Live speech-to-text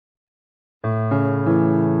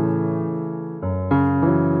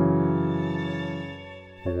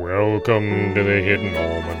Welcome to the Hidden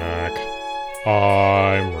Almanac.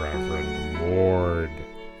 I'm Reverend Mord.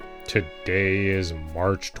 Today is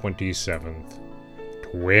March 27th,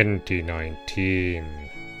 2019.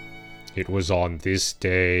 It was on this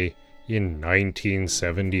day in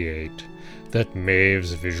 1978 that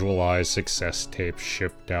Maeve's Visualize Success tape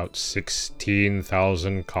shipped out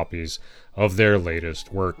 16,000 copies of their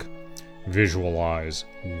latest work, Visualize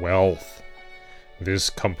Wealth. This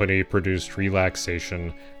company produced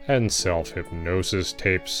relaxation and self-hypnosis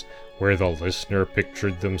tapes where the listener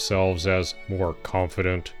pictured themselves as more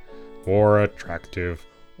confident, more attractive,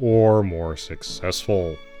 or more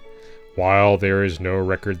successful. While there is no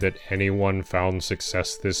record that anyone found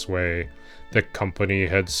success this way, the company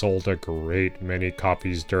had sold a great many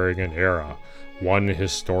copies during an era one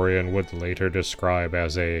historian would later describe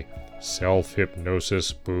as a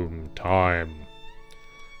self-hypnosis boom time.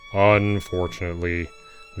 Unfortunately,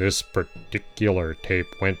 this particular tape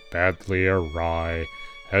went badly awry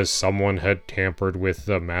as someone had tampered with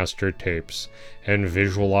the master tapes, and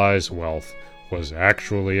Visualize Wealth was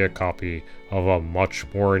actually a copy of a much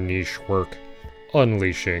more niche work,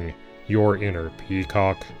 Unleashing Your Inner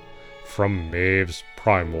Peacock, from Maeve's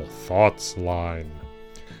Primal Thoughts line.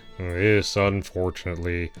 This,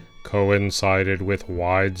 unfortunately, coincided with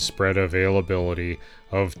widespread availability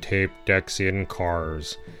of tape decks in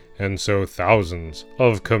cars, and so thousands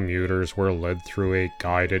of commuters were led through a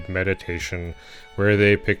guided meditation where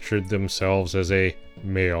they pictured themselves as a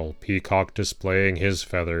male peacock displaying his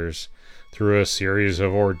feathers, through a series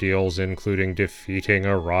of ordeals including defeating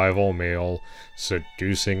a rival male,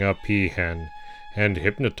 seducing a peahen, and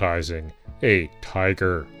hypnotizing a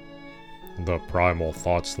tiger. The Primal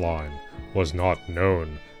Thoughts line was not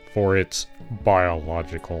known for its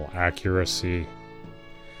biological accuracy.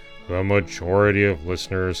 The majority of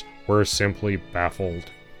listeners were simply baffled,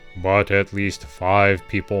 but at least 5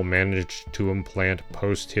 people managed to implant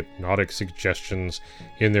post-hypnotic suggestions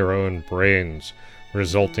in their own brains,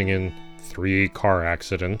 resulting in 3 car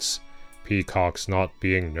accidents, peacocks not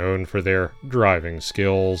being known for their driving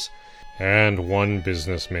skills, and 1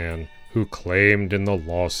 businessman who claimed in the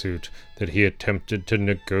lawsuit that he attempted to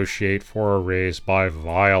negotiate for a raise by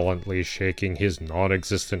violently shaking his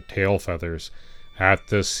non-existent tail feathers at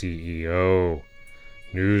the CEO.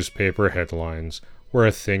 Newspaper headlines were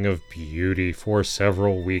a thing of beauty for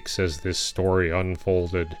several weeks as this story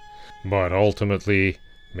unfolded, but ultimately,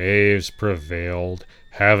 Maeve's prevailed,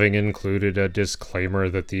 having included a disclaimer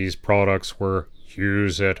that these products were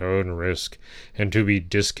use at own risk and to be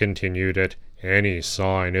discontinued at any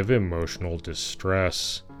sign of emotional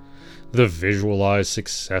distress. The Visualize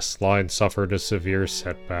Success line suffered a severe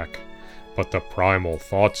setback, but the Primal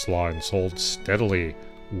Thoughts line sold steadily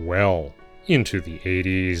well into the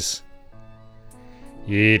 80s.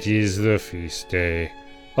 It is the feast day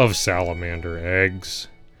of salamander eggs.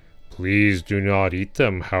 Please do not eat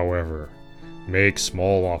them, however. Make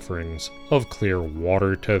small offerings of clear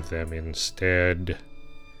water to them instead.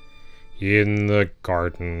 In the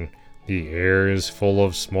garden, the air is full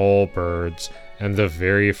of small birds, and the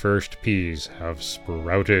very first peas have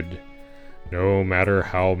sprouted. No matter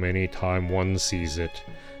how many times one sees it,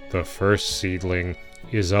 the first seedling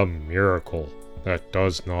is a miracle that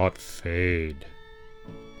does not fade.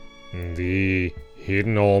 The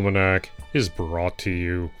Hidden Almanac is brought to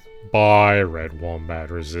you by Red Wombat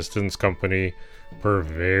Resistance Company,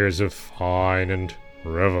 purveyors of fine and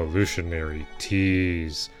revolutionary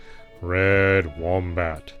teas. Red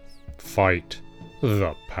Wombat, fight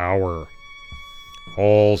the power.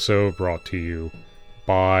 Also brought to you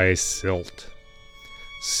by Silt.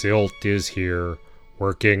 Silt is here,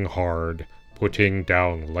 working hard, putting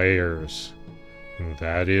down layers.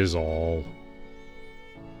 That is all.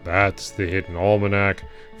 That's the Hidden Almanac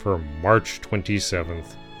for March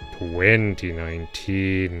 27th,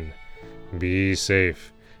 2019. Be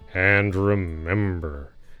safe, and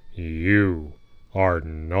remember, you are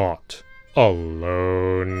not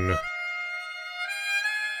alone.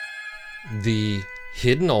 The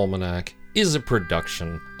Hidden Almanac is a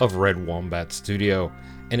production of Red Wombat Studio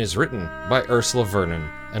and is written by Ursula Vernon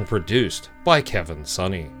and produced by Kevin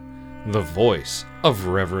Sonney. The voice of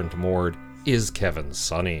Reverend Mord is Kevin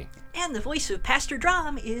Sonney. And the voice of Pastor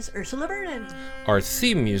Drum is Ursula Vernon. Our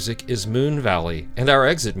theme music is Moon Valley, and our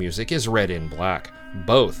exit music is Red in Black,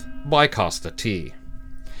 both by Costa T.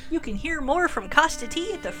 You can hear more from Costa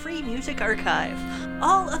T at the Free Music Archive.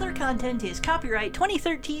 All other content is copyright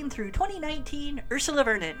 2013 through 2019 Ursula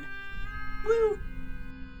Vernon. Woo!